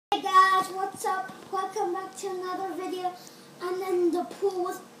what's up? Welcome back to another video. I'm in the pool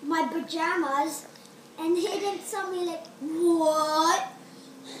with my pajamas, and Hayden saw me like, what?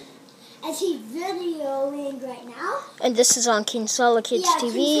 As he's videoing right now. And this is on KinsellaQuinn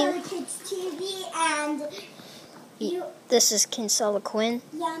TV. Yeah, KinsellaQuinn TV, and this is KinsellaQuinn.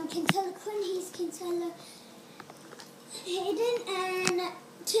 Yeah, I'm KinsellaQuinn. He's Kinsella Hayden, and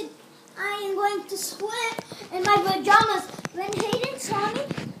I am going to swim in my pajamas. When Hayden saw me,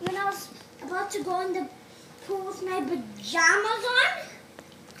 when I was about to go in the pool with my pajamas on,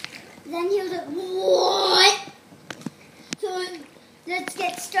 then he was like, what? So let's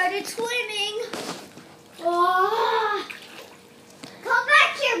get started swimming. Oh, come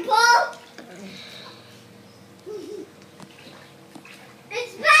back here, Paul.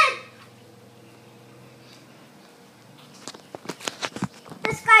 It's back.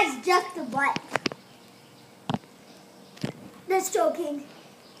 This guy's just a butt. That's joking.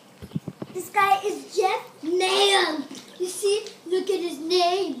 This guy is Jeff Man. You see? Look at his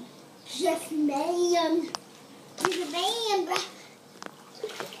name. Jeff Man. He's a man, bro.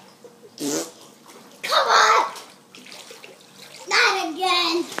 Come on! Not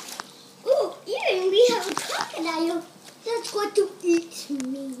again. Ooh, even we have a crocodile that's going to eat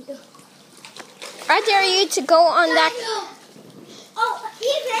me. I dare you to go on that. Oh,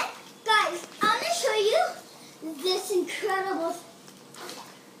 even, guys, I want to show you this incredible.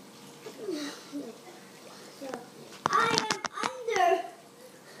 I am under.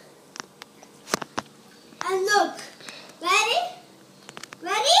 And look. Ready?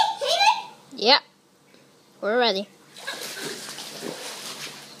 Ready? Hayden? Yep. We're ready.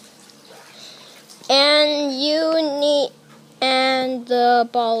 And the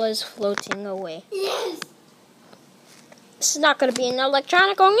ball is floating away. Yes. This is not going to be an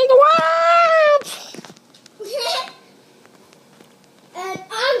electronic going in the water. And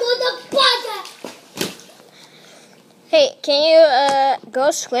I'm going to buzz it. Hey, can you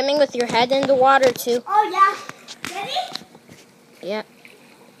go swimming with your head in the water too? Oh, yeah. Ready? Yeah.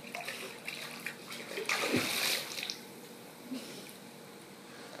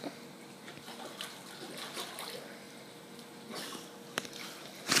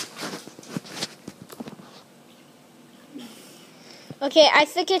 Okay, I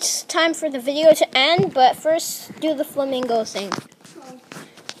think it's time for the video to end, but first do the flamingo thing.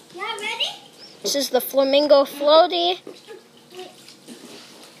 Yeah, ready? This is the flamingo floaty.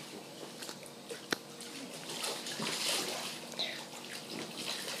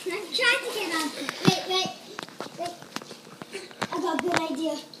 I'm trying to get on. Wait. I got a good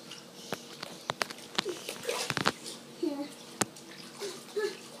idea. Here.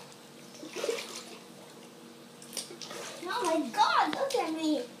 Oh my God, look at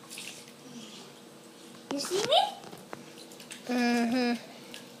me. You see me?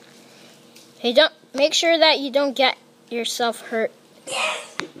 Hey, make sure that you don't get yourself hurt.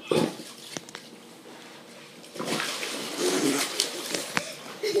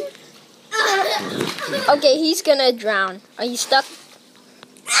 Okay, he's gonna drown. Are you stuck?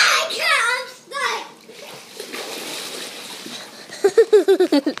 I can't, I'm stuck.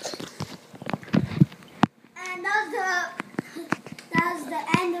 And that was the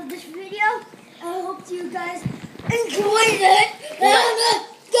end of this video. I hope you guys enjoyed it. And I'm gonna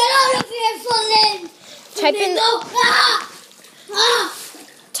get out of here,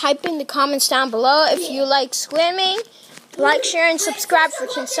 Type in the comments down below if you like swimming. Like, share, and subscribe for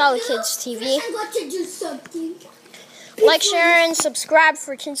KinsellaQuinn TV. I'm going to do something. Like, share, and subscribe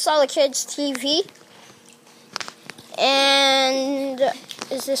for KinsellaQuinn TV. And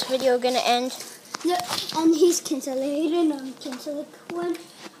is this video gonna end? Yeah, and he's Kinsella Hayden, I'm KinsellaQuinn,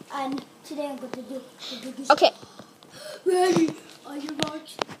 and today I'm going to do the biggest. Okay. Ready? Are you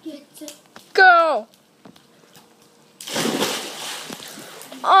ready? Get set. Go!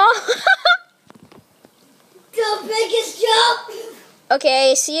 Oh! The biggest jump!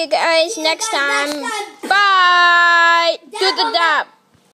 Okay, see you guys next time. Next time. Bye! Do the dab.